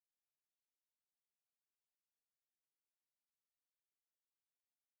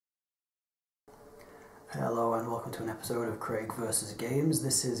Hello and welcome to an episode of Craig vs Games.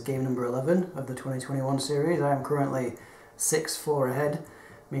 This is game number 11 of the 2021 series. I am currently 6-4 ahead,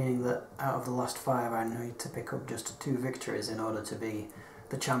 meaning that out of the last 5 I need to pick up just 2 victories in order to be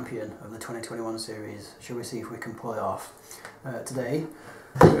the champion of the 2021 series. Shall we see if we can pull it off? Today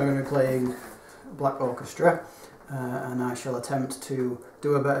we're going to be playing Black Orchestra and I shall attempt to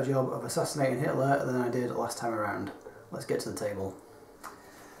do a better job of assassinating Hitler than I did last time around. Let's get to the table.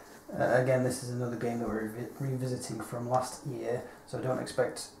 Again, this is another game that we're revisiting from last year, so I don't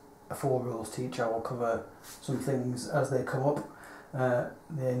expect a full rules teach. I will cover some things as they come up.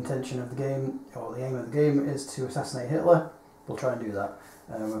 The intention of the game, or the aim of the game, is to assassinate Hitler. We'll try and do that.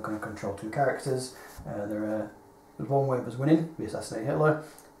 We're going to control 2 characters. There's one way of us winning, we assassinate Hitler.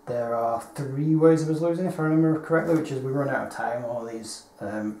 There are 3 ways of us losing, if I remember correctly, which is we run out of time, all these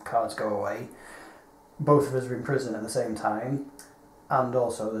cards go away. Both of us are in prison at the same time. And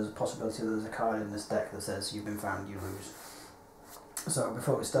also there's a possibility that there's a card in this deck that says you've been found, you lose. So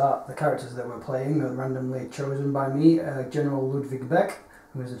before we start, the characters that we're playing are randomly chosen by me. General Ludwig Beck,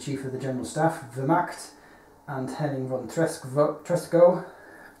 who is the Chief of the General Staff, Wehrmacht, and Henning von Tresco,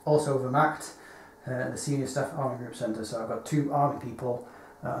 also Wehrmacht, the Senior Staff Army Group Centre. So I've got 2 army people.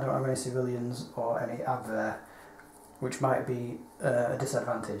 I don't have any civilians or any Abwehr, which might be a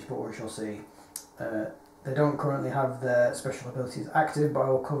disadvantage, but we shall see. They don't currently have their special abilities active, but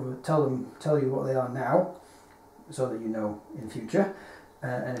I will tell you what they are now, so that you know in future.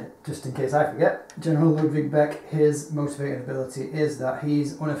 And just in case I forget, General Ludwig Beck, his motivating ability is that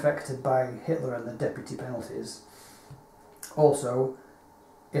he's unaffected by Hitler and the deputy penalties. Also,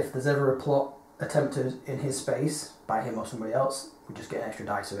 if there's ever a plot attempted in his space, by him or somebody else, we just get an extra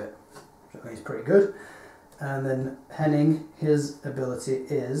dice of it. So he's pretty good. And then Henning, his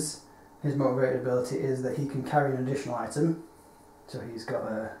motivated ability is that he can carry an additional item. So he's got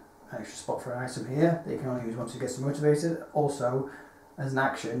an extra spot for an item here that he can only use once he gets motivated. Also, as an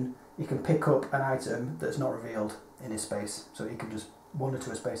action, he can pick up an item that's not revealed in his space. So he can just wander to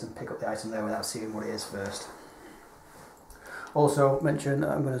a space and pick up the item there without seeing what it is first. Also mention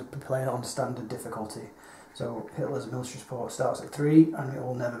that I'm going to be playing on standard difficulty. So Hitler's military support starts at 3 and it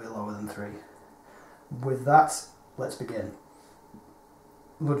will never be lower than 3. With that, let's begin.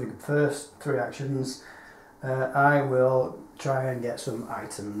 Ludwig first, 3 actions. I will try and get some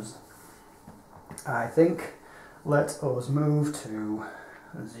items. I think let us move to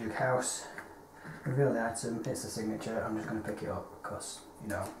the Zug house, reveal the item, it's a signature. I'm just going to pick it up because, you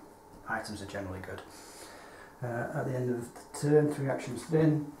know, items are generally good. At the end of the turn, 3 actions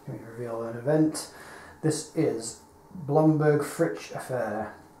in, we reveal an event. This is Blomberg-Fritsch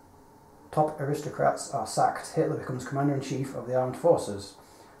affair. Top aristocrats are sacked. Hitler becomes commander-in-chief of the armed forces.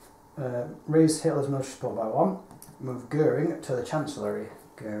 Raise Hitler's military support by 1. Move Goering to the Chancellery.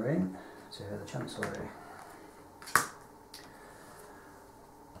 Goering to the Chancellery.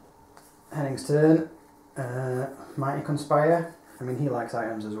 Henning's turn. Mighty Conspire. I mean, he likes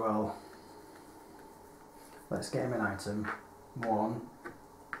items as well. Let's get him an item. 1,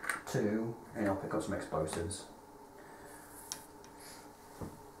 2, and he'll pick up some explosives.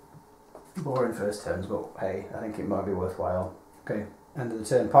 Boring first turns, but hey, I think it might be worthwhile. Okay. End of the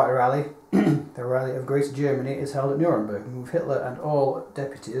turn, party rally. The rally of Greater Germany is held at Nuremberg. Move Hitler and all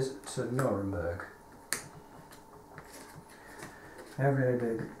deputies to Nuremberg.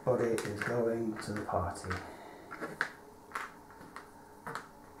 Everybody is going to the party.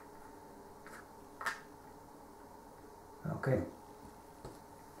 Okay.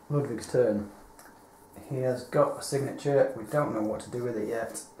 Ludwig's turn. He has got a signature. We don't know what to do with it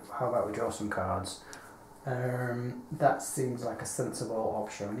yet. How about we draw some cards? That seems like a sensible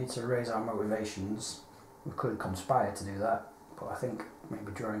option. We need to raise our motivations. We could conspire to do that, but I think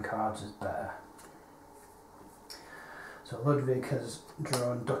maybe drawing cards is better. So Ludwig has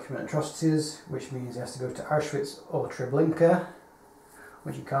drawn document atrocities, which means he has to go to Auschwitz or Treblinka,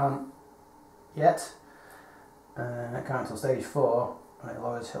 which he can't yet. It can't until stage 4, and it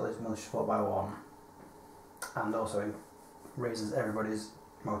lowers Hitler's military support by 1. And also it raises everybody's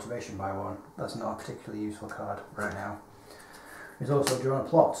motivation by 1. That's not a particularly useful card right now. He's also drawn a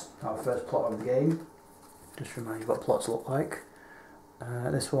plot, our first plot of the game. Just to remind you what plots look like.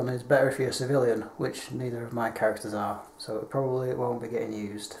 This one is better if you're a civilian, which neither of my characters are, so it probably won't be getting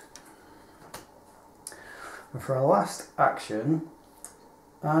used. And for our last action,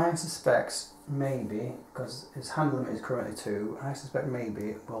 I suspect maybe, because his hand limit is currently 2, I suspect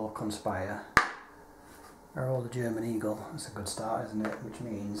maybe we'll conspire. Or roll the German Eagle. That's a good start, isn't it? Which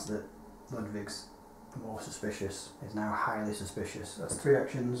means that Ludwig's more suspicious. Is now highly suspicious. That's 3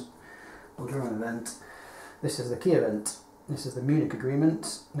 actions. We'll draw an event. This is the key event. This is the Munich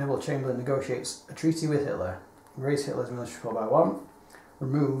Agreement. Neville Chamberlain negotiates a treaty with Hitler. Raise Hitler's military support by 1.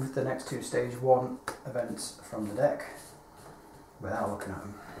 Remove the next 2 stage 1 events from the deck without looking at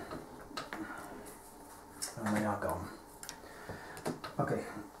them. And they are gone. Okay.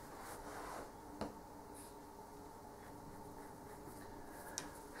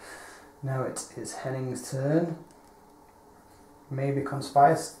 Now it is Henning's turn. Maybe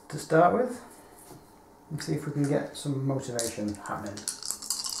conspire to start with. And see if we can get some motivation happening.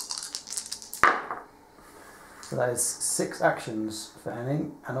 So that is 6 actions for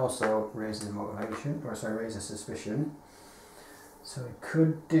Henning, and also raises the motivation, or sorry, raises suspicion. So we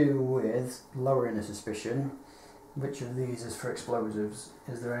could do with lowering the suspicion. Which of these is for explosives?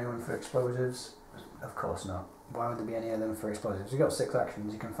 Is there anyone for explosives? Of course not. Why would there be any of them for explosives? You've got 6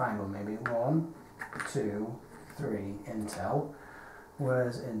 actions, you can find one maybe. 1, 2, 3, intel.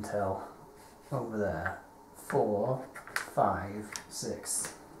 Where's intel? Over there. 4, 5,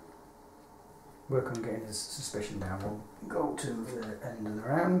 6. Work on getting his suspicion down. We'll go to the end of the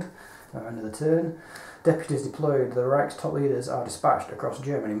round, or end of the turn. Deputies deployed. The Reich's top leaders are dispatched across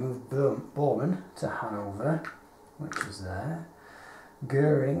Germany. Move Bormann to Hanover, which is there.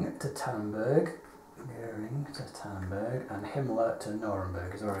 Goering to Tannenberg. And Himmler to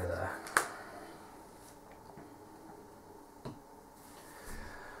Nuremberg is already there.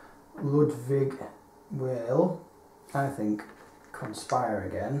 Ludwig will, I think, conspire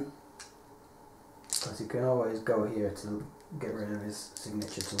again, because he can always go here to get rid of his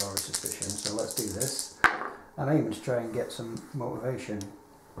signature to lower suspicion. So let's do this. I'm aiming to try and get some motivation.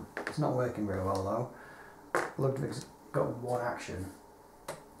 It's not working very well though. Ludwig's got 1 action.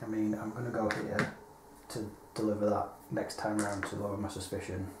 I mean, I'm going to go here to deliver that next time round to lower my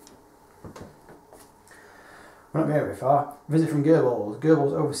suspicion. We're not going very far. Visit from Goebbels.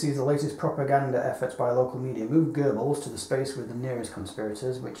 Goebbels oversees the latest propaganda efforts by local media. Move Goebbels to the space with the nearest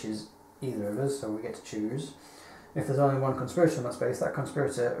conspirators, which is either of us, so we get to choose. If there's only 1 conspirator in that space, that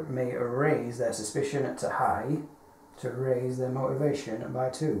conspirator may raise their suspicion to high to raise their motivation by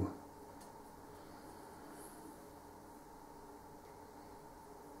 2.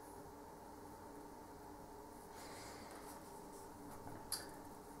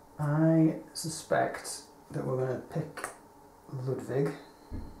 I suspect that we're going to pick Ludwig.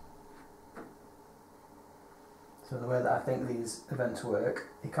 So the way that I think these events work,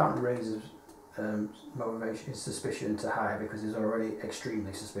 he can't raise his motivation, his suspicion to high because he's already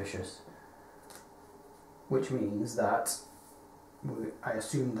extremely suspicious. Which means that I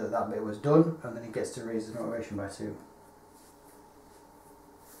assume that that bit was done, and then he gets to raise his motivation by 2.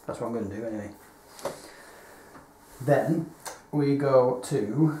 That's what I'm going to do anyway. Then we go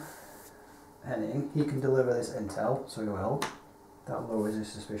to Henning. He can deliver this intel, so he will. That lowers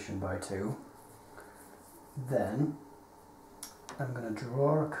his suspicion by 2. Then I'm going to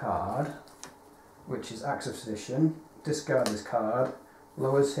draw a card, which is acts of sedition. Discard this card.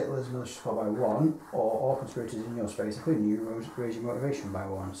 Lowers Hitler's military support by 1, or all conspirators in your space, including you, raise your motivation by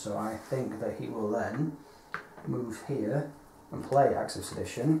 1. So I think that he will then move here and play acts of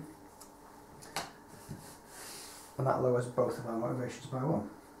sedition, and that lowers both of our motivations by 1.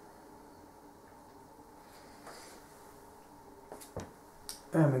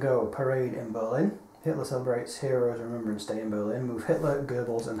 There we go, parade in Berlin. Hitler celebrates Heroes Remembrance Day in Berlin. Move Hitler,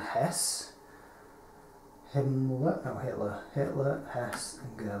 Goebbels and Hess. Hitler, Hess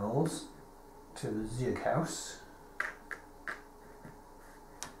and Goebbels to the Zughaus.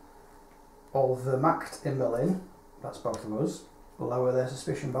 All Wehrmacht in Berlin, that's both of us, lower their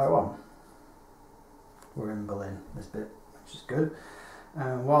suspicion by 1. We're in Berlin, this bit, which is good.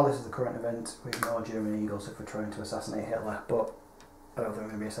 While this is the current event, we ignore German Eagles if we're trying to assassinate Hitler, but I don't think we're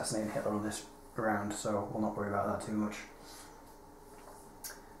going to be assassinating Hitler on this round, so we'll not worry about that too much.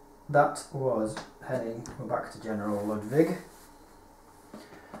 That was Henning. We're back to General Ludwig.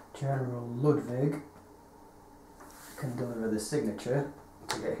 General Ludwig can deliver the signature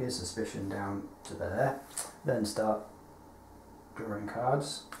to get his suspicion down to there, then start drawing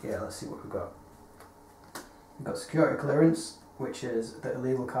cards. Yeah, let's see what we've got. We've got security clearance, which is that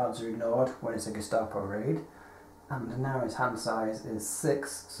illegal cards are ignored when it's a Gestapo raid. And now his hand size is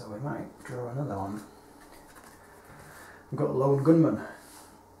 6, so we might draw another one. We've got Lone Gunman,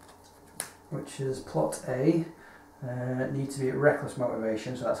 which is plot A. Need to be at reckless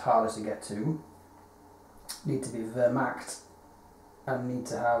motivation, so that's harder to get to. Need to be Wehrmacht, and need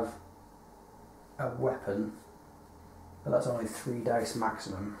to have a weapon, but that's only 3 dice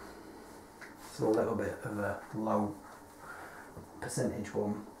maximum. So a little bit of a low percentage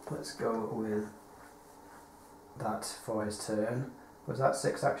one. Let's go with that for his turn. Was that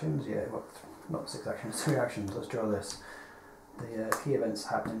 6 actions? Yeah, well, not 6 actions, 3 actions. Let's draw this. the key event's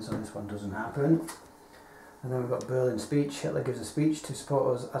happening, so this one doesn't happen. And then we've got Berlin speech. Hitler gives a speech to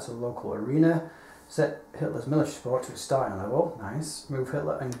supporters at a local arena. Set Hitler's military support to its starting level. Nice. Move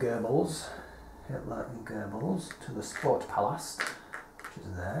Hitler and Goebbels to the Sportpalast, which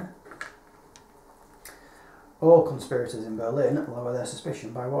is there. All conspirators in Berlin lower their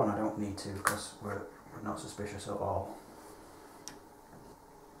suspicion by 1. I don't need to because we're not suspicious at all.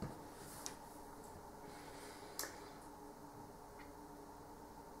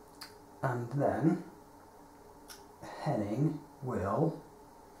 And then Henning will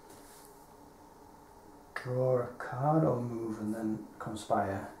draw a card or move and then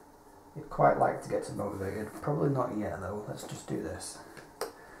conspire. He'd quite like to get to motivated. Probably not yet though. Let's just do this.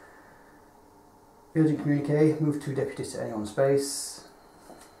 Urgent communique, move 2 deputies to any one space.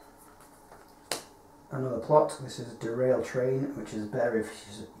 Another plot, this is derail train, which is better if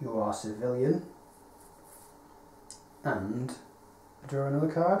you are civilian. And draw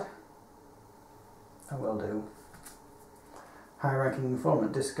another card. I will do. High ranking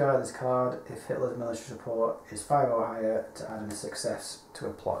informant, discard this card if Hitler's military support is 5 or higher to add a success to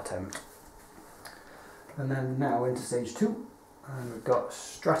a plot attempt. And then now into stage 2, and we've got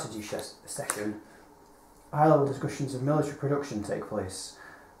strategy session. High level discussions of military production take place.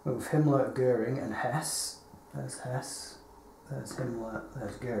 Move Himmler, Goering and Hess. There's Hess, there's Himmler,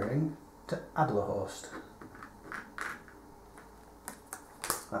 there's Goering, to Adlerhorst.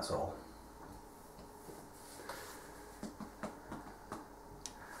 That's all.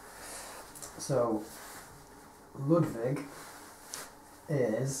 So, Ludwig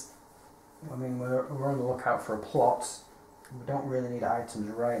is, I mean, we're on the lookout for a plot. We don't really need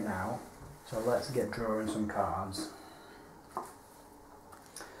items right now, so let's get drawing some cards.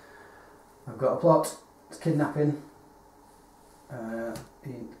 I've got a plot, it's kidnapping. The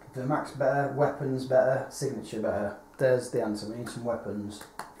max better, weapons better, signature better. There's the answer, we need some weapons,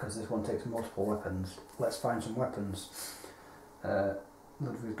 because this one takes multiple weapons. Let's find some weapons.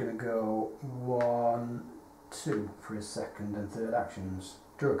 Ludwig's going to go 1, 2 for his second and third actions.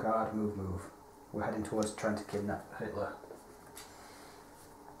 Draw a card, move, move. We're heading towards trying to kidnap Hitler.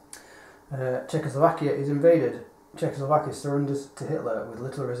 Czechoslovakia is invaded. Czechoslovakia surrenders to Hitler with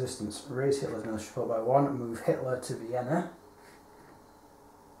little resistance. Raise Hitler's military support by 1, move Hitler to Vienna.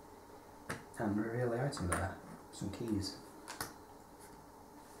 And reveal the item there. Some keys.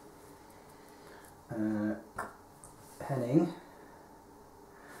 Henning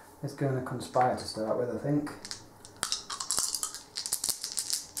is going to conspire to start with, I think.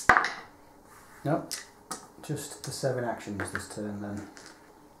 Nope, just the 7 actions this turn then.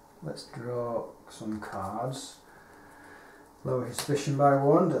 Let's draw some cards. Lower his suspicion by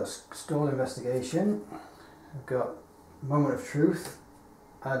 1, that's stall investigation. We've got moment of truth.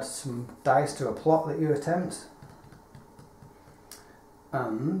 Add some dice to a plot that you attempt.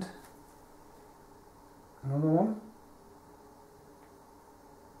 And another one.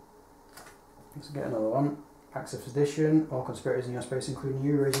 Let's get another one. Acts of sedition, all conspirators in your space, including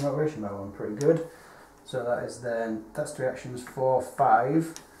you, raising motivation by 1. Pretty good. So that is then, that's 3 actions, 4,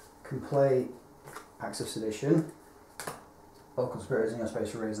 5. Can play acts of sedition. All conspirators in your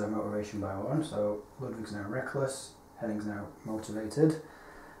space raise their motivation by 1. So Ludwig's now reckless, Henning's now motivated.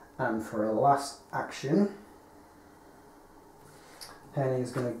 And for a last action, Henning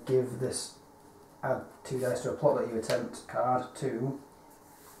is going to give this add 2 dice to a plot that you attempt card to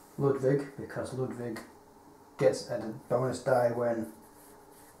Ludwig, because Ludwig gets a bonus die when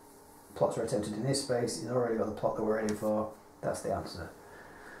plots are attempted in his space. He's already got the plot that we're aiming for. That's the answer.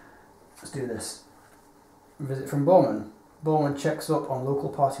 Let's do this. Visit from Bormann. Bormann checks up on local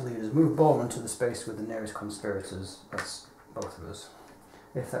party leaders. Move Bormann to the space with the nearest conspirators. That's both of us.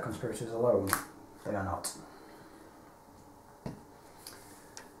 If that conspirator is alone, they are not.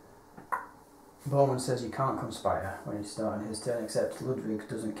 Bormann says you can't conspire when he's starting his turn, except Ludwig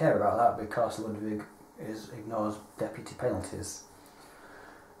doesn't care about that because Ludwig ignores deputy penalties.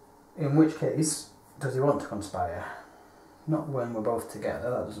 In which case, does he want to conspire? Not when we're both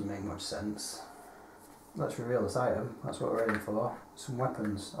together, that doesn't make much sense. Let's reveal this item, that's what we're aiming for. Some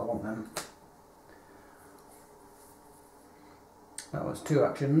weapons, I want them. That was 2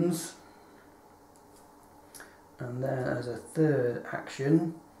 actions. And then as a third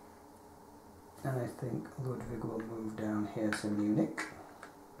action, and I think Ludwig will move down here to Munich.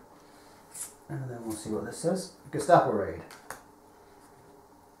 And then we'll see what this says. Gestapo raid.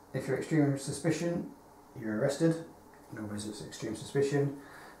 If you're extreme suspicion, you're arrested. Nobody's extreme suspicion.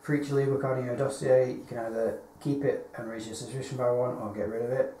 For each illegal card in your dossier, you can either keep it and raise your suspicion by 1 or get rid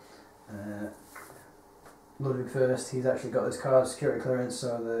of it. Ludwig first, he's actually got this card, security clearance,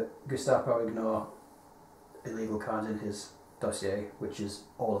 so the Gestapo ignore illegal cards in his dossier, which is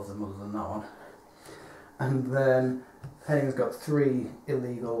all of them other than that one. And then Henning's got 3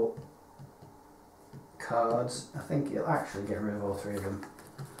 illegal cards. I think he'll actually get rid of all 3 of them,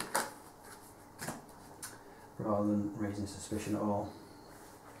 rather than raising suspicion at all.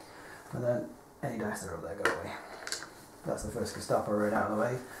 And then any dice that are up there go away. That's the first Gestapo raid out of the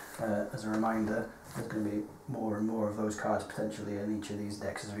way. As a reminder, there's going to be more and more of those cards potentially in each of these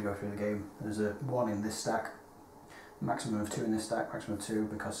decks as we go through the game. There's a 1 in this stack, maximum of 2 in this stack, maximum of 2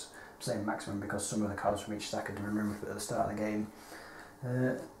 because, I'm saying maximum because some of the cards from each stack are removed at the start of the game.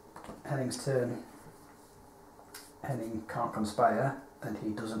 Henning's turn. Henning can't conspire, and he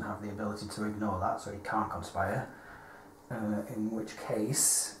doesn't have the ability to ignore that, so he can't conspire. In which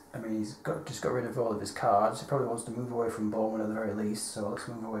case, I mean, he's just got rid of all of his cards. He probably wants to move away from Bowman at the very least, so let's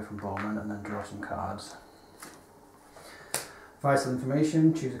move away from Bowman and then draw some cards. Vital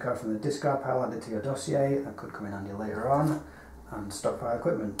information, choose a card from the discard pile, add it to your dossier, that could come in handy later on. And stockpile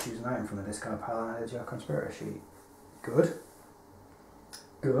equipment, choose an item from the discard pile and add it to your conspirator sheet. Good.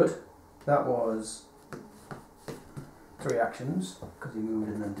 Good. That was 3 actions, because he moved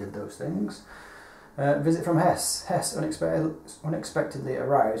and then did those things. Visit from Hess. Hess unexpectedly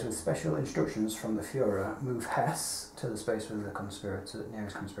arrives with special instructions from the Führer. Move Hess to the space with the conspirator,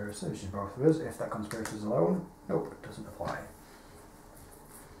 nearest conspirator, which is both of us. If that conspirator is alone, nope, it doesn't apply.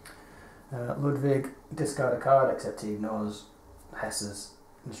 Ludwig, discard a card, except he ignores Hess's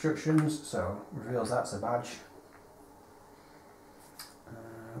instructions, so reveals that's a badge.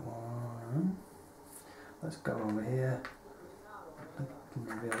 Let's go over here and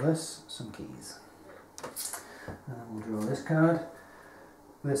reveal this, some keys. We'll draw this card.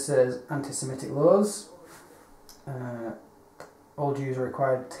 This says anti-Semitic laws. All Jews are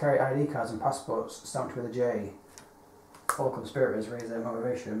required to carry ID cards and passports stamped with a J. All conspirators raise their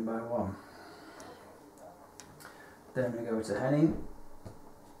motivation by 1. Then we go to Henning.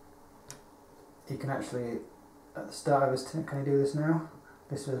 He can actually, at the start of his turn, can he do this now?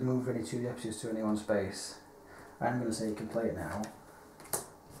 This was move any 2 deputies to any 1 space. I'm going to say he can play it now,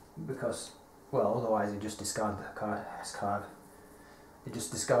 because, well, otherwise he'd just discard the card, Hess card. He'd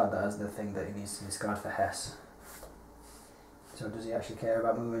just discard that as the thing that he needs to discard for Hess. So does he actually care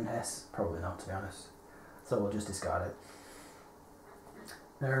about moving Hess? Probably not, to be honest. So we'll just discard it.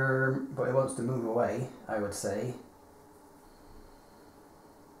 But he wants to move away, I would say.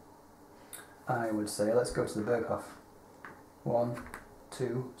 Let's go to the Berghof. 1,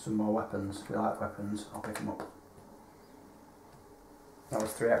 2, some more weapons. We like weapons, I'll pick them up. That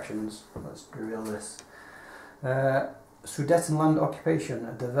was 3 actions. Let's reveal this. Sudetenland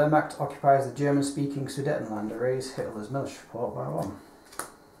occupation. The Wehrmacht occupies the German-speaking Sudetenland. Raise Hitler's military support by 1.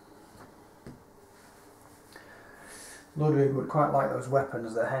 Ludwig would quite like those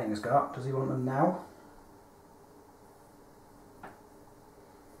weapons that Henning's got. Does he want them now?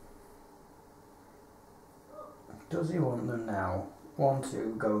 Does he want them now? 1,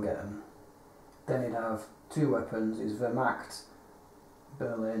 2, go get them. Then he'd have 2 weapons. He's Wehrmacht,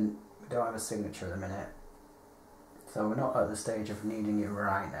 Berlin. We don't have a signature at the minute, so we're not at the stage of needing it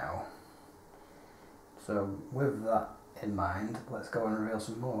right now. So with that in mind, let's go and reveal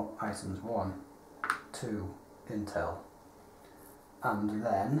some more items. 1, 2, intel, and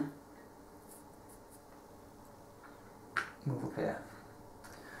then move up here,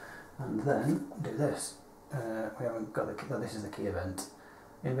 and then do this. We haven't got the. This is the key event.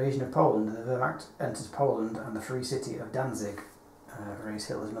 Invasion of Poland. The Wehrmacht enters Poland and the free city of Danzig. Raise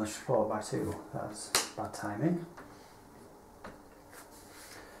Hitler's military support by 2. That's bad timing.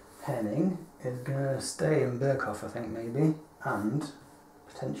 Henning is going to stay in Berghof, I think, maybe, and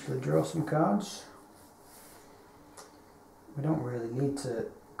potentially draw some cards. We don't really need to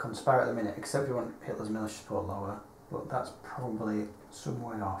conspire at the minute, except we want Hitler's military support lower, but that's probably some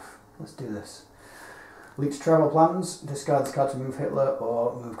way off. Let's do this. Leaks travel plans. Discard this card to move Hitler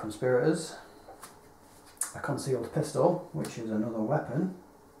or move conspirators. A concealed pistol, which is another weapon.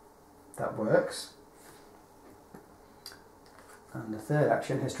 That works. And the third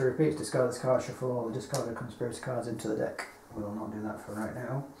action, history repeats. Discard this card, shuffle all the discarded conspiracy cards into the deck. We will not do that for right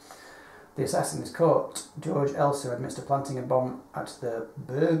now. The assassin is caught. George Elser admits to planting a bomb at the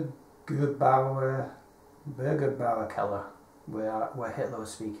Burgerbauer Keller, where Hitler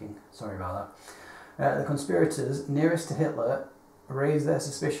was speaking. Sorry about that. The conspirators nearest to Hitler raise their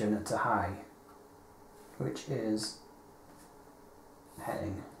suspicion to high, which is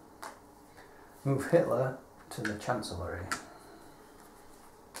Henning. Move Hitler to the Chancellery.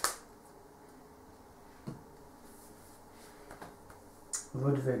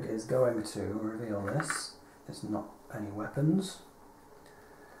 Ludwig is going to reveal this. It's not any weapons.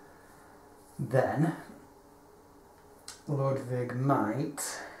 Then Ludwig might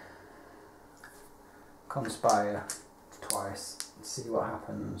conspire twice and see what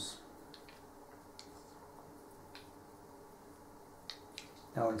happens.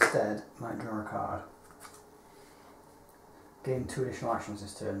 Now instead, might draw a card. Gain 2 additional actions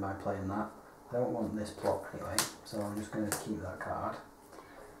this turn by playing that. I don't want this plot anyway, so I'm just going to keep that card.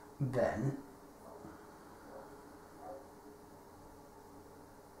 Then,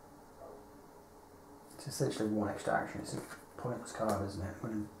 it's essentially 1 extra action. It's a pointless card, isn't it? I'm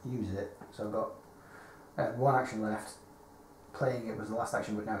going to use it. So I've got 1 action left. Playing it was the last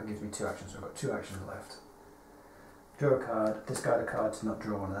action, but now it gives me 2 actions, so I've got 2 actions left. Draw a card, discard a card to not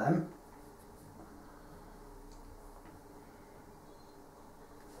draw one of them.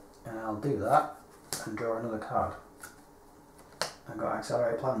 And I'll do that and draw another card. I've got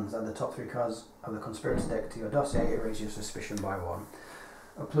Accelerate Plans. Add the top 3 cards of the Conspiracy deck to your dossier, erase your suspicion by 1.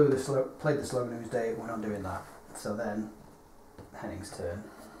 I played the Slow News Day, we're not doing that. So then, Henning's turn.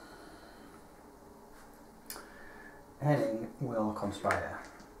 Henning will conspire.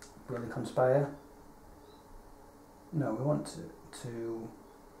 Will he conspire? No, we want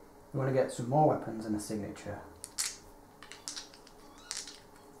we want to get some more weapons and a signature.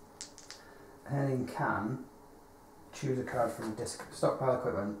 Henning can choose a card from the stockpile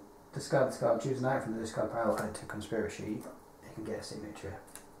equipment, discard this card, choose an item from the discard pile, add it to a conspiracy sheet. He can get a signature.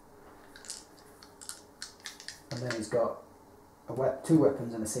 And then he's got 2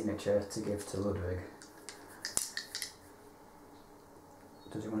 weapons and a signature to give to Ludwig.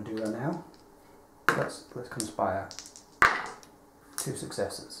 Does he want to do that now? Let's conspire. 2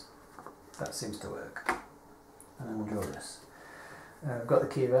 successes. That seems to work. And then we'll draw this. We've got the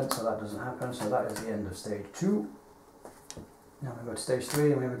key event, so that doesn't happen, so that is the end of stage 2. Now we go to stage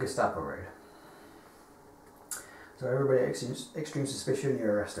 3 and we have a Gestapo raid. So everybody extreme suspicion,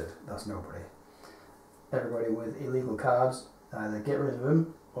 you're arrested. That's nobody. Everybody with illegal cards, either get rid of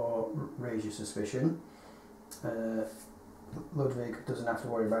them or raise your suspicion. Ludwig doesn't have to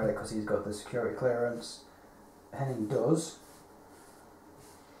worry about it because he's got the security clearance. Henning does.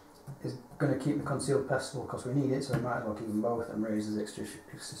 Is going to keep the concealed pistol because we need it, so we might as well keep them both and raise his extra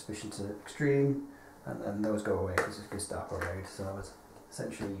suspicion to extreme, and then those go away because it's Gestapo raid, so that was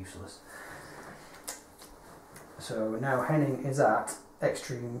essentially useless. So now Henning is at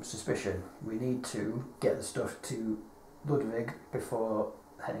extreme suspicion. We need to get the stuff to Ludwig before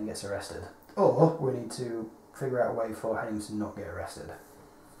Henning gets arrested, or we need to figure out a way for Henning to not get arrested.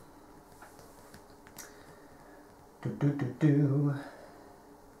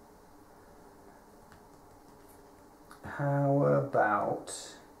 How about,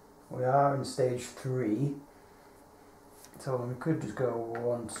 we are in stage 3, so we could just go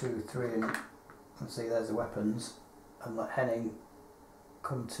 1, 2, 3 and see there's the weapons, and let Henning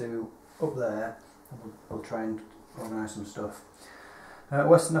come to up there, and we'll try and organise some stuff.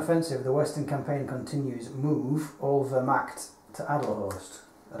 Western Offensive, the Western campaign continues. Move all Wehrmacht to Adelhorst.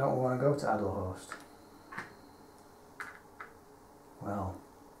 I don't want to go to Adelhorst. Well,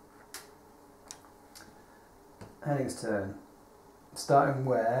 Henning's turn. Starting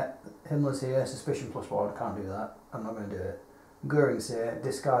where? Himmler's here, suspicion +1, can't do that, I'm not going to do it. Goering's here,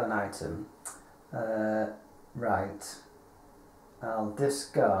 discard an item. Right, I'll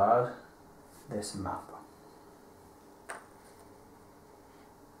discard this map.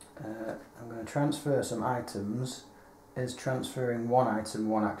 I'm going to transfer some items. Is transferring 1 item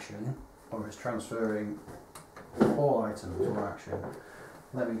 1 action, or is transferring all items 1 action?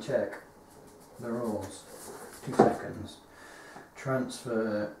 Let me check the rules. 2 seconds.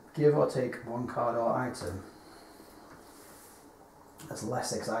 Transfer, give or take 1 card or item. That's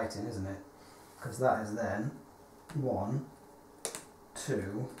less exciting, isn't it? Because that is then 1,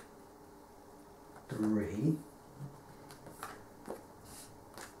 2, 3,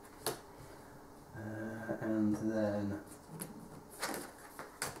 and then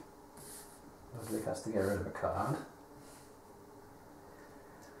Ludwig has to get rid of a card.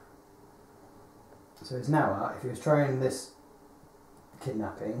 So it's now at, if he was trying this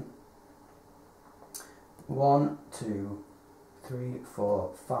kidnapping, 1, 2, 3,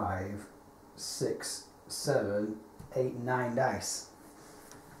 4, 5, 6, 7, 8, 9 dice.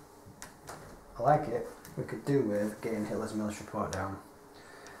 I like it. We could do with getting Hitler's military report down.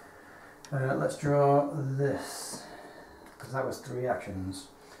 Let's draw this, because that was 3 actions.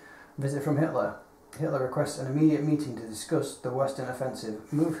 Visit from Hitler. Hitler requests an immediate meeting to discuss the Western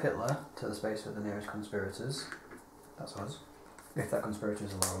offensive. Move Hitler to the space with the nearest conspirators. That's us. If that conspirator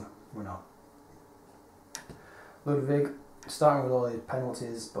is alone, we're not. Ludwig, starting with all these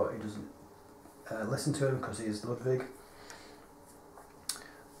penalties, but he doesn't listen to him because he is Ludwig.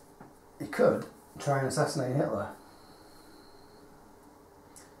 He could try and assassinate Hitler.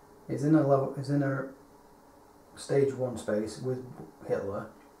 is in a stage 1 space with Hitler.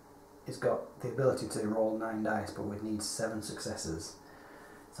 He's got the ability to roll 9 dice, but we'd need 7 successes.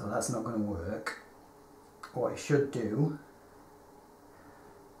 So that's not going to work. What he should do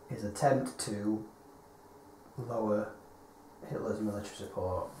is attempt to lower Hitler's military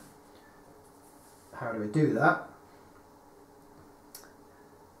support. How do we do that?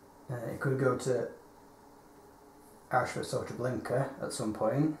 It could go to Auschwitz-Treblinka at some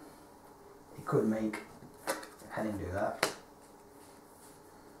point. He could make Henning do that.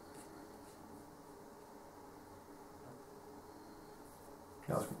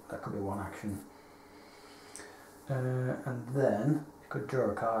 That could be one action. And then you could draw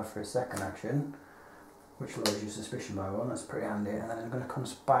a card for his second action, which lowers your suspicion by 1. That's pretty handy. And then he's going to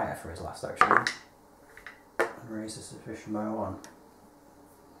conspire for his last action and raise his suspicion by 1.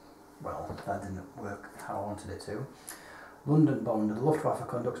 Well, that didn't work how I wanted it to. London bombed. The Luftwaffe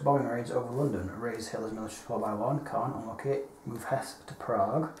conducts bombing raids over London. Raise Hitler's military support by 1. Can't unlock it. Move Hesse to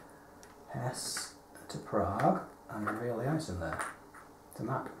Prague. Hesse to Prague. And reveal the ice in there. It's a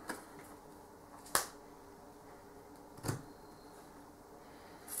map.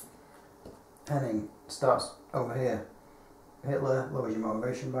 Henning starts over here. Hitler lowers your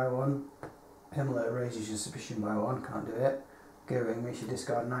motivation by 1. Himmler raises your suspicion by 1. Can't do it. Goering makes you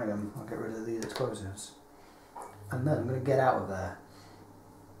discard an item. I'll get rid of these explosives. And then I'm going to get out of there.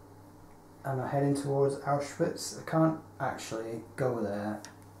 And I'm heading towards Auschwitz. I can't actually go there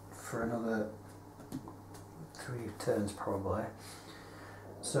for another 3 turns probably.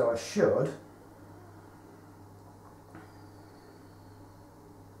 So I should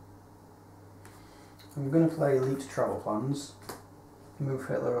I'm going to play Elite Travel Plans, move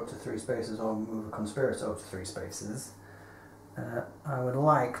Hitler up to 3 spaces or move a conspirator up to 3 spaces. I would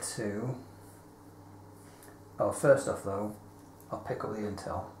like to... Oh, first off though, I'll pick up the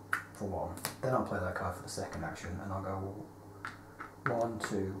intel for 1. Then I'll play that card for the second action and I'll go 1,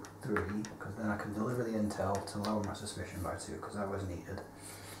 2, 3, because then I can deliver the intel to lower my suspicion by 2, because that was needed.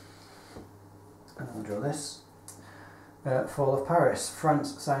 And I'll draw this. Fall of Paris.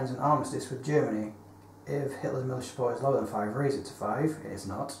 France signs an armistice with Germany. If Hitler's military support is lower than 5, raise it to 5. It is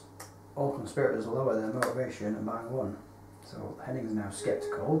not. All conspirators will lower their motivation and by 1. So Henning is now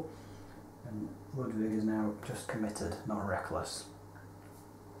sceptical, and Ludwig is now just committed, not reckless.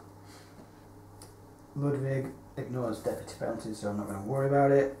 Ludwig ignores deputy penalties, so I'm not going to worry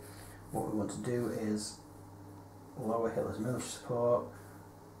about it. What we want to do is lower Hitler's military support.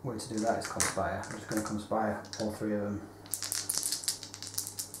 Way to do that is conspire. I'm just going to conspire all 3 of them.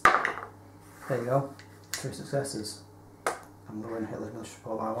 There you go. 3 successes. I'm lowering Hitler's military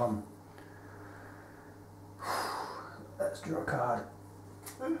support by 1. Let's draw a card.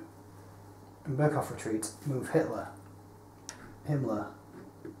 In Berghoff retreat, move Hitler, Himmler,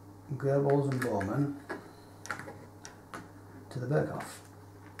 Goebbels and Bormann to the Berghoff.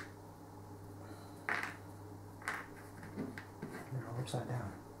 They're all upside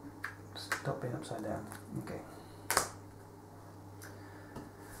down. Stop being upside down. Okay.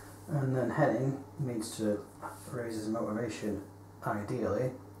 And then Henning needs to raise his motivation,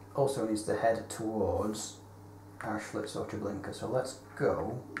 ideally. Also needs to head towards Auschwitz or Treblinka. So let's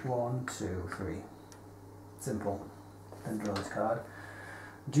go 1, 2, 3. Simple. Then draw this card.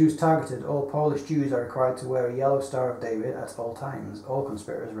 Jews targeted. All Polish Jews are required to wear a yellow Star of David at all times. All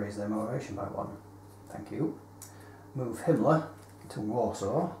conspirators raise their motivation by 1. Thank you. Move Himmler to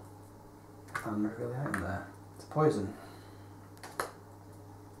Warsaw and reveal the item there. It's poison.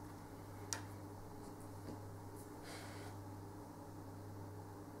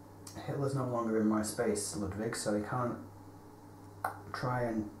 Hitler's no longer in my space, Ludwig, so he can't try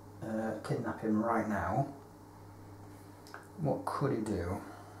and kidnap him right now. What could he do?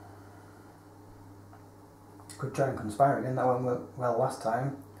 Could try and conspire again. That went well last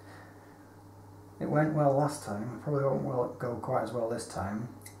time. It went well last time. It probably won't go quite as well this time.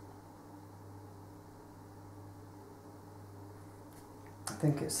 I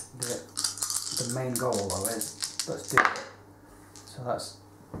think it's the main goal though is let's do it. So that's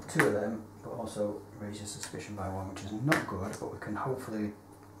 2 of them, but also raise your suspicion by 1, which is not good, but we can hopefully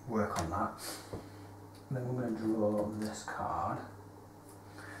work on that. And then we're going to draw this card.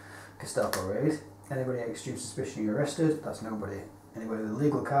 Gestapo raid. Anybody extreme suspicion you're arrested. That's nobody. Anybody with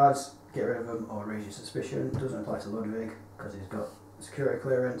legal cards, get rid of them or raise your suspicion. Doesn't apply to Ludwig because he's got security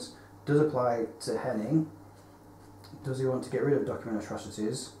clearance. Does apply to Henning. Does he want to get rid of document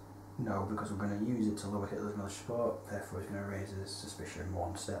atrocities? No, because we're going to use it to lower Hitler's military support, therefore he's going to raise his suspicion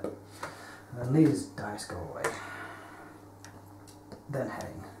 1 step. And then these dice go away. Then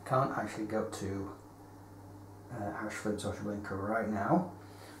Henning can't actually go to Auschwitz or Treblinka right now,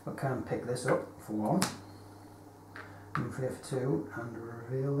 but can pick this up for 1, move here for 2, and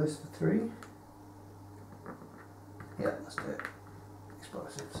reveal this for 3. Yeah, let's do it.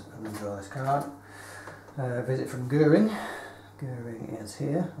 Explosives. And then draw this card. Visit from Goering. Goering is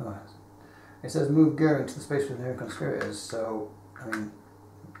here. Oh, it says move Goering to the space with the nearest conspirators, so, I mean,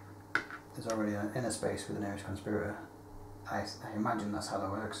 there's already an inner space with the nearest conspirator. I imagine that's how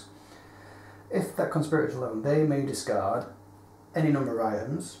that works. If that conspirator is 11, they may discard any number of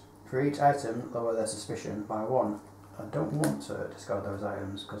items. For each item, lower their suspicion by 1. I don't want to discard those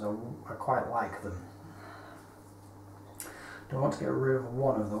items because I quite like them. Do I want to get rid of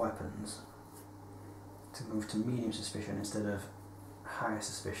one of the weapons to move to medium suspicion instead of high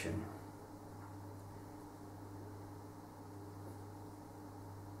suspicion?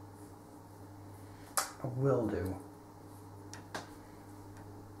 I will do.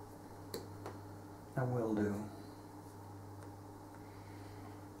 I will do.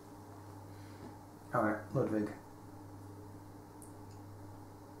 Alright, Ludwig.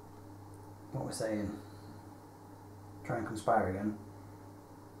 What we're saying? Try and conspire again.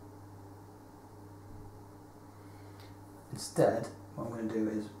 Instead, what I'm going to do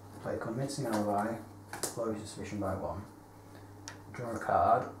is play a convincing alibi, lower suspicion by 1, draw a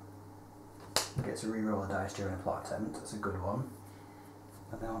card, get to re-roll a dice during a plot attempt, that's a good one,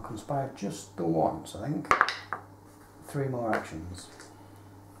 and then I'll conspire just the once, I think. 3 more actions.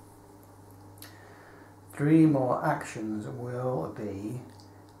 3 more actions will be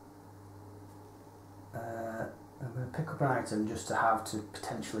I'm going to pick up an item just to have to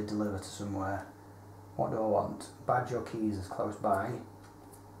potentially deliver to somewhere. What do I want? Badge or keys is close by.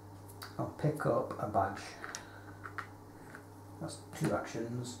 I'll pick up a badge. That's 2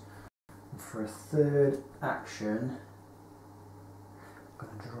 actions. And for a 3rd action, I'm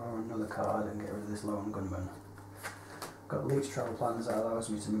going to draw another card and get rid of this lone gunman. Got leech travel plans that allows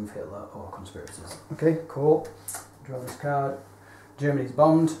me to move Hitler or conspirators. Okay, cool. Draw this card. Germany's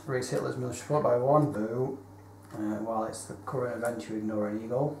bombed. Raise Hitler's military support by 1. Boo. While it's the current event, you ignore an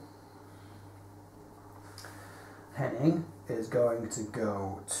eagle. Henning is going to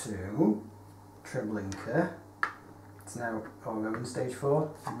go to Treblinka. It's now, we're in stage 4?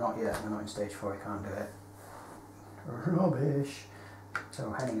 Not yet, we're not in stage 4, I can't do it. Rubbish.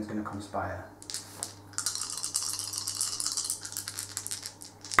 So Henning is going to conspire.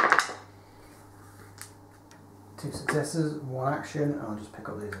 Two successes, 1 action. I'll just pick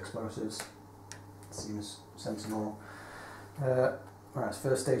up these explosives. Seems sensible. Right,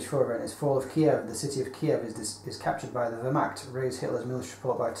 first stage 4 event is Fall of Kiev. The city of Kiev is captured by the Wehrmacht. Raise Hitler's military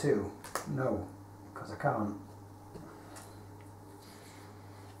support by 2. No, because I can't.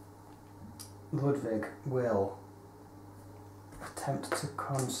 Ludwig will attempt to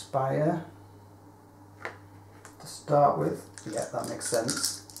conspire to start with. Yeah, that makes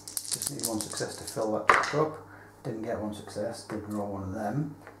sense. Just need 1 success to fill that back up. Didn't get 1 success, did roll 1 of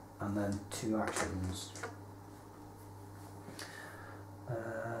them. And then 2 actions.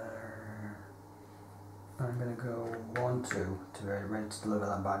 I'm going to go 1, 2 to be ready to deliver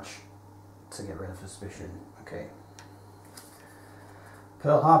that badge to get rid of suspicion. Okay.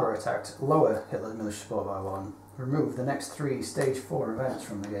 Pearl Harbor attacked. Lower Hitler's military support by 1. Remove the next 3 stage 4 events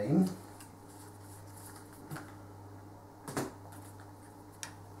from the game.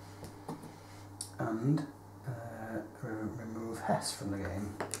 And remove Hess from the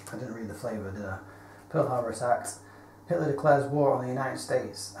game. I didn't read the flavour, did I? Pearl Harbor attacked. Hitler declares war on the United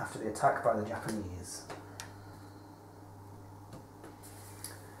States after the attack by the Japanese.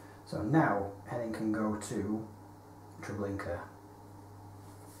 So now Henning can go to Treblinka.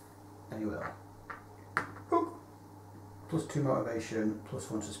 And he will. Oop. Plus 2 motivation, plus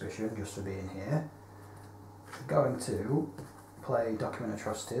 1 suspicion just for being here. Going to play Document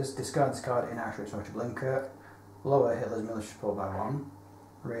Atrocities. Discard this card in Auschwitz or Treblinka. Lower Hitler's military support by 1.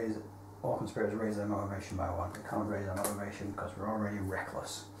 Raise all conspirators raise their motivation by 1. We can't raise our motivation because we're already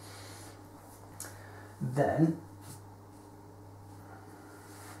reckless. Then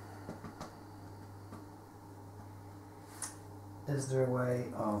is there a way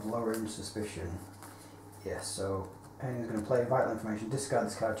of lowering suspicion? Yes, so Henning's going to play vital information, discard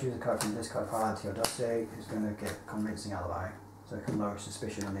this card, choose a card from the discard pile, add to your dossier. He's going to get convincing alibi, so he can lower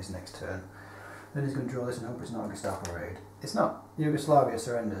suspicion on his next turn. Then he's going to draw this and hope it's not a Gestapo raid. It's not. Yugoslavia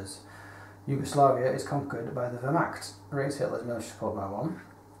surrenders. Yugoslavia is conquered by the Wehrmacht. Raise Hitler's military support by 1.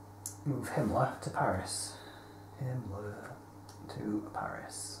 Move Himmler to Paris. Himmler to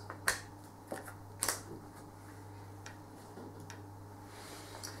Paris.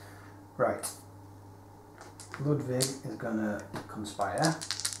 Right. Ludwig is going to conspire.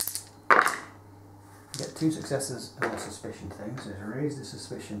 get 2 successes and a suspicion thing. So it's raised the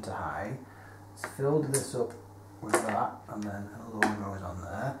suspicion to high. It's filled this up with that, and then a lower goes on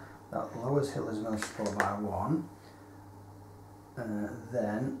there. That lowers Hitler's military support by 1.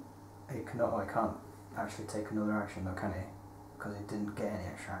 Then it cannot. I can't actually take another action though, can he? Because he didn't get any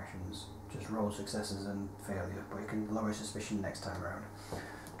extra actions. Just roll successes and failure. But he can lower suspicion next time around.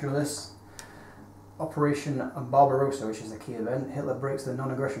 Draw this. Operation Barbarossa, which is the key event. Hitler breaks the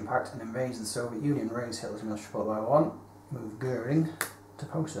non-aggression pact and invades the Soviet Union. Raise Hitler's military support by 1. Move Goering to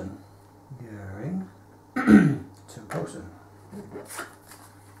Posen. Goering to Posen.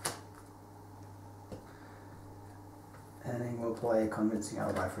 Henning will play convincing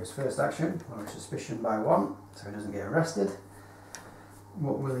alibi for his first action, lower suspicion by 1, so he doesn't get arrested.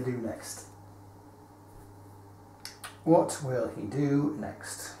 What will he do next? What will he do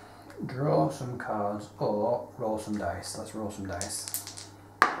next? Draw some cards or roll some dice. Let's roll some dice.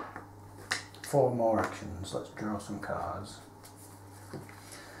 4 more actions. Let's draw some cards.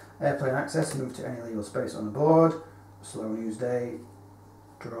 Airplane access, move to any legal space on the board. Slow news day,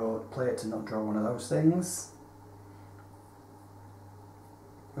 play it to not draw one of those things.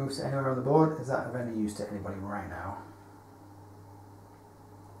 Move to anywhere on the board. Is that of any use to anybody right now?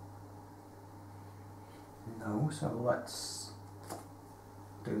 No, so let's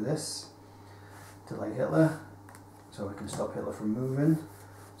do this. Delay Hitler, so we can stop Hitler from moving.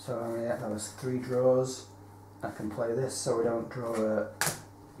 So yeah, that was 3 draws. I can play this so we don't draw a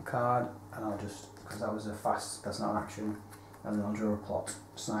card, and I'll just, because that was a fast, that's not an action, and then I'll draw a plot.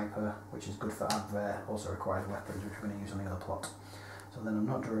 Sniper, which is good for Abwehr, also requires weapons, which we're going to use on the other plot. So then I'm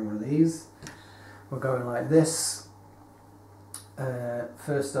not drawing one of these. We're going like this.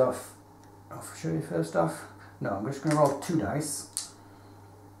 First off, I'll show you first off. No, I'm just going to roll 2 dice.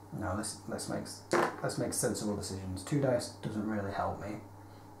 No, let's make sensible decisions. 2 dice doesn't really help me.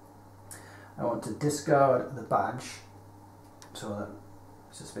 I want to discard the badge so that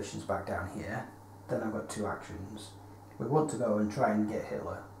suspicion's back down here. Then I've got 2 actions. We want to go and try and get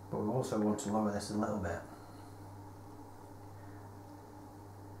Hitler, but we also want to lower this a little bit.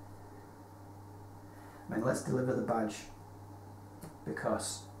 I mean, let's deliver the badge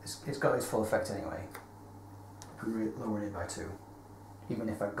because it's got its full effect anyway. We're lowering it by 2. Even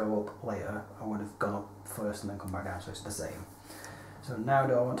if I go up later, I would have gone up first and then come back down, so it's the same. So now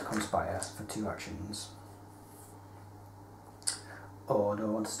do I want to conspire for 2 actions? Or do I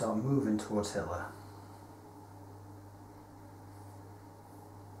want to start moving towards Hitler?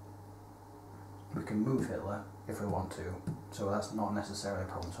 We can move Hitler if we want to, so that's not necessarily a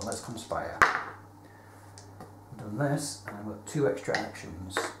problem. So let's conspire. I've done this, and I've got 2 extra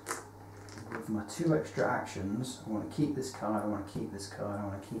actions. With my 2 extra actions, I want to keep this card, I want to keep this card, I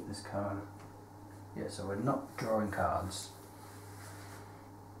want to keep this card. Yeah, so we're not drawing cards.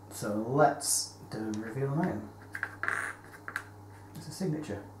 So let's do reveal a name. It's a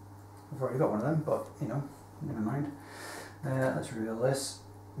signature. I've already got one of them, but you know, never mind. Let's reveal this.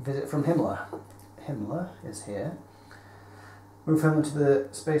 Visit from Himmler. Himmler is here. Move Himmler to the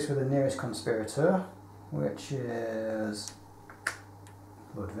space with the nearest conspirator, which is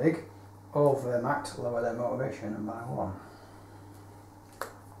Ludwig. All Wehrmacht lower their motivation by 1.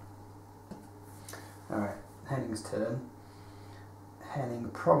 Alright, Henning's turn. Henning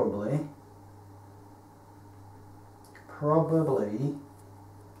probably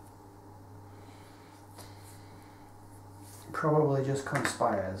just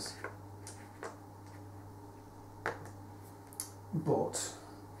conspires, but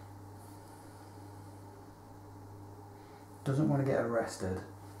doesn't want to get arrested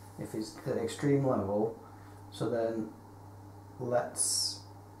if he's at extreme level, so then let's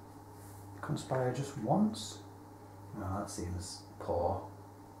conspire just once. No, that seems poor.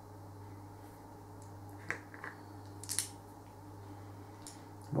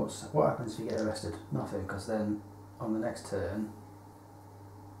 What happens if you get arrested? Nothing, because then on the next turn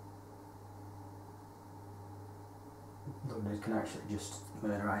Ludwig can actually just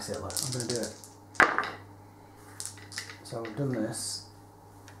murder Hitler. I'm going to do it. So I've done this,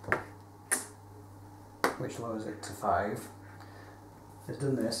 which lowers it to 5. It's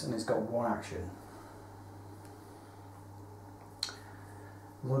done this and it's got 1 action.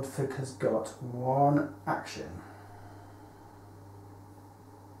 Ludwig has got 1 action.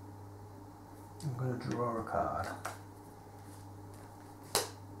 I'm going to draw a card.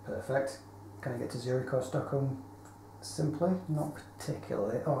 Perfect. Can I get to 0 cost Stockholm simply? Not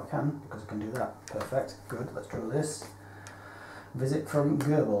particularly. Oh, I can, because I can do that. Perfect. Good. Let's draw this. Visit from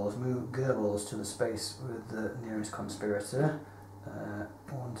Goebbels. Move Goebbels to the space with the nearest conspirator.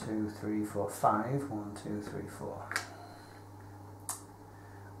 1, 2, 3, 4, 5. 1, 2, 3, 4.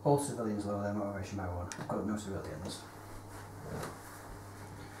 All civilians lower their motivation by 1. I've got no civilians.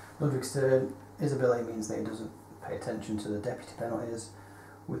 Ludwig's turn. His ability means that he doesn't pay attention to the deputy penalties.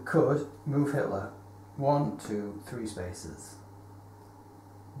 We could move Hitler 1, 2, 3 spaces.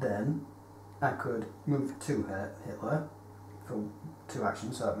 Then I could move 2 Hitler for 2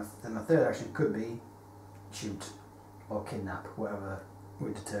 actions, so then my third action could be shoot or kidnap, whatever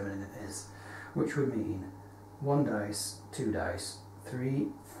we're determining it is, which would mean 1 dice, 2 dice, 3,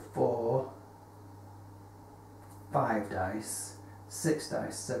 4, 5 dice, 6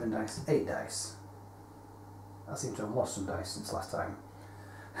 dice, 7 dice, 8 dice. I seem to have lost some dice since last time.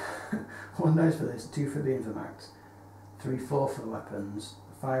 1 dice for this, 2 for the Infamax, 3, 4 for the weapons,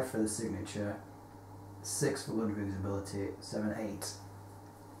 5 for the signature, 6 for Ludwig's ability, 7, 8.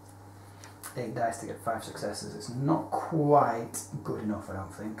 8 dice to get 5 successes. It's not quite good enough, I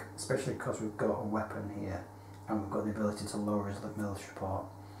don't think, especially because we've got a weapon here and we've got the ability to lower his military report,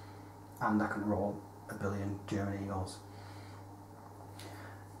 and I can roll a billion German eagles.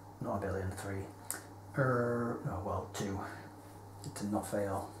 Not a billion, 3. Oh, well, 2 to not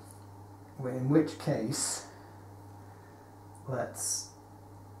fail. In which case, let's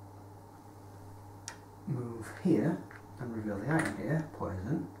move here and reveal the item here,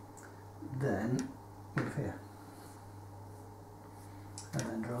 poison, then move here, and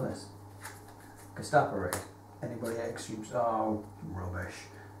then draw this. Gestapo raid. Anybody at extreme, oh rubbish,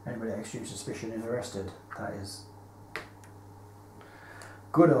 anybody at extreme suspicion is arrested. That is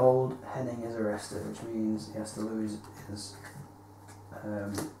good old Henning is arrested, which means he has to lose his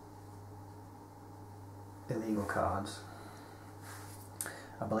illegal cards.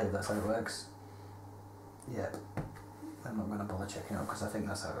 I believe that's how it works. Yep. I'm not going to bother checking out because I think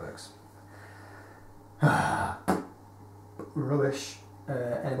that's how it works. Rubbish.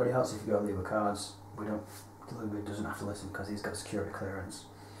 Anybody else, if you've got illegal cards, Ludwig doesn't have to listen because he's got security clearance.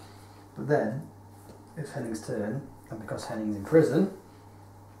 But then, it's Henning's turn, and because Henning's in prison,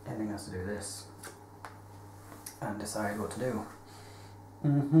 Henning has to do this and decide what to do.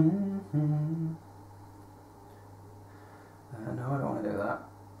 No, I don't want to do that.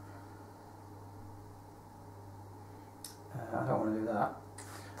 I don't want to do that.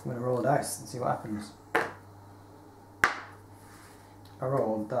 I'm going to roll a dice and see what happens. I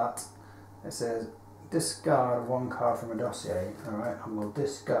rolled that. It says discard 1 card from a dossier. Alright, and we'll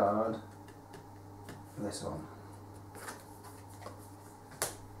discard this one.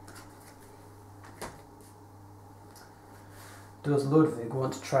 Does Ludwig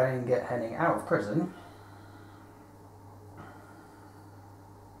want to try and get Henning out of prison?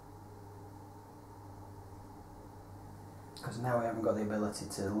 Because now we haven't got the ability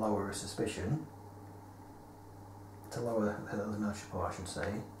to lower a suspicion. To lower the military report, I should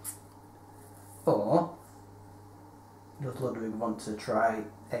say. Or does Ludwig want to try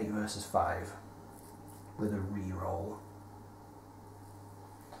 8 versus 5 with a re-roll?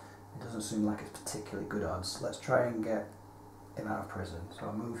 It doesn't seem like it's particularly good odds. Let's try and get him out of prison. So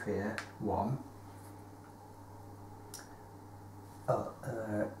I'll move here 1.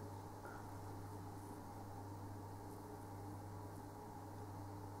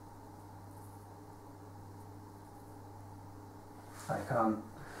 I can't.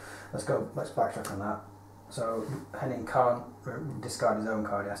 Let's backtrack on that. So Henning can't discard his own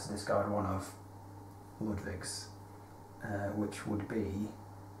card, he has to discard one of Ludwig's, which would be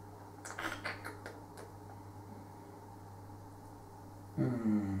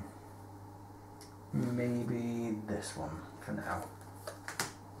maybe this one for now.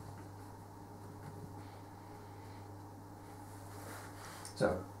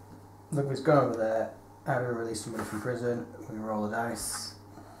 So Ludwig's gone over there. How do we release somebody from prison? We roll the dice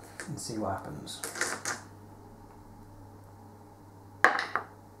and see what happens. I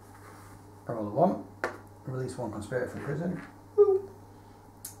roll a 1, release 1 conspirator from prison,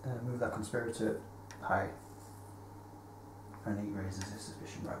 move that conspirator high, and he raises his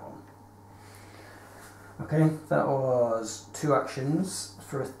suspicion by 1. Okay, that was 2 actions.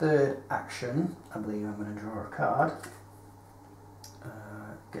 For a third action, I believe I'm going to draw a card,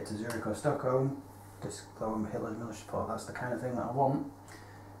 get to Zurich or Stockholm, disclose Hitler's military report. That's the kind of thing that I want.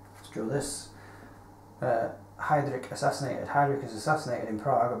 Let's draw this. Heydrich assassinated. Heydrich is assassinated in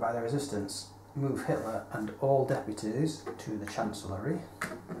Prague by the resistance. Move Hitler and all deputies to the Chancellery.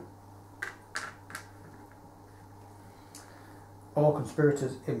 All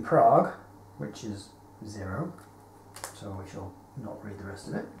conspirators in Prague, which is 0, so we shall not read the rest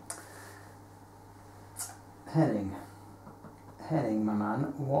of it. Henning, my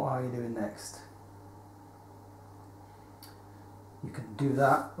man, what are you doing next? You can do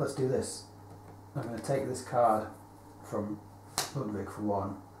that. Let's do this. I'm going to take this card from Ludwig for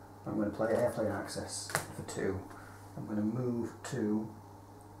 1 I'm going to play airplane access for 2. I'm going to move to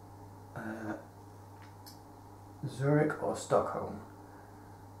Zurich or Stockholm.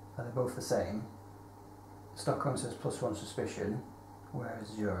 Are they both the same? Stockholm says +1 suspicion, whereas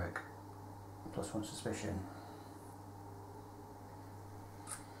Zurich +1 suspicion.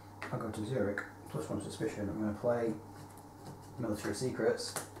 I'll go to Zurich, +1 suspicion. I'm going to play military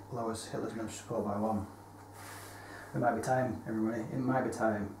secrets, lowers Hitler's military support by 1. It might be time, everybody, it might be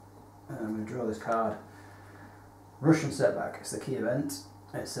time. I'm going to draw this card. Russian setback, it's the key event.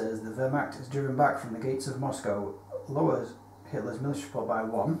 It says the Wehrmacht is driven back from the gates of Moscow, lowers Hitler's military support by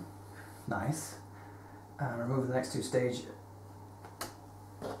 1. Nice. And remove the next 2 stage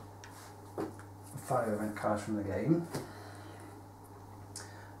 5 event cards from the game.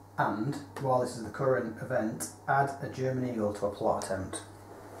 And, while this is the current event, add a German eagle to a plot attempt.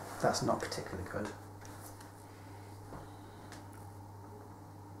 That's not particularly good.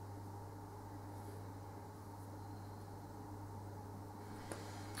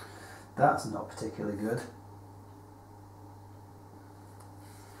 That's not particularly good.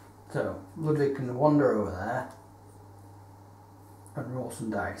 So, Ludwig can wander over there and roll some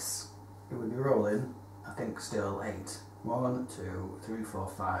dice. It would be rolling, I think, still 8. 1, 2, 3, 4,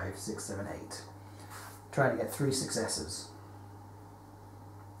 5, 6, 7, 8. Trying to get 3 successes.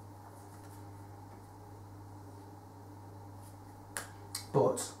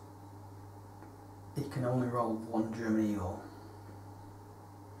 But he can only roll 1 German eagle.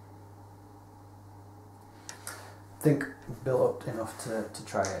 I think I've built up enough to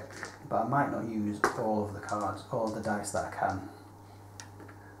try it, but I might not use all of the cards, all of the dice that I can.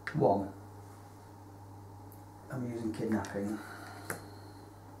 1. I'm using kidnapping.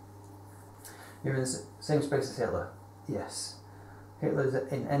 You're in the same space as Hitler? Yes. Hitler's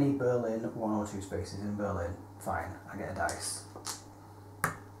in any Berlin 1 or 2 spaces in Berlin. Fine, I get a dice.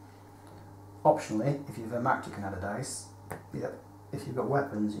 Optionally, if you've a Mac, you can add a dice. Yep. If you've got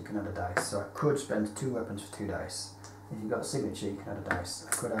weapons, you can add a dice. So I could spend 2 weapons for 2 dice. If you've got a signature, you can add a dice.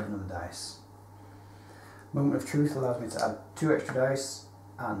 I could add another dice. Moment of Truth allows me to add 2 extra dice,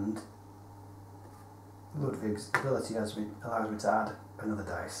 and Ludwig's ability allows me to add another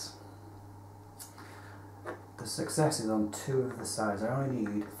dice. The success is on 2 of the sides. I only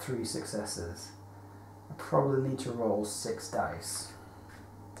need 3 successes. I probably need to roll 6 dice.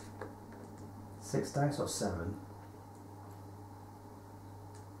 6 dice or 7?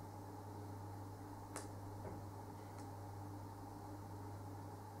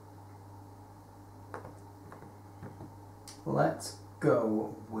 Let's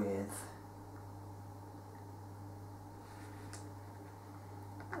go with...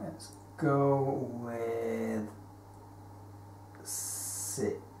 Let's go with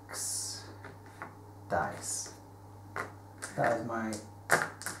 6 dice. That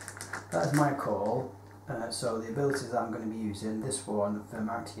is my call. So the abilities that I'm going to be using, this one,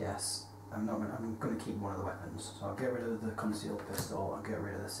 Wehrmacht, yes. I'm going to keep one of the weapons. So I'll get rid of the concealed pistol. I'll get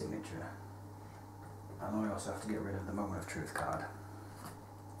rid of the signature. And I also have to get rid of the Moment of Truth card.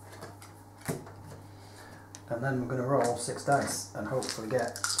 And then we're going to roll 6 dice and hopefully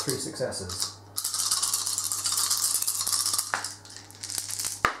get 3 successes.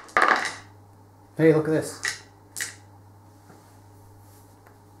 Hey, look at this.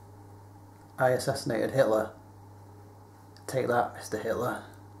 I assassinated Hitler. Take that, Mr. Hitler.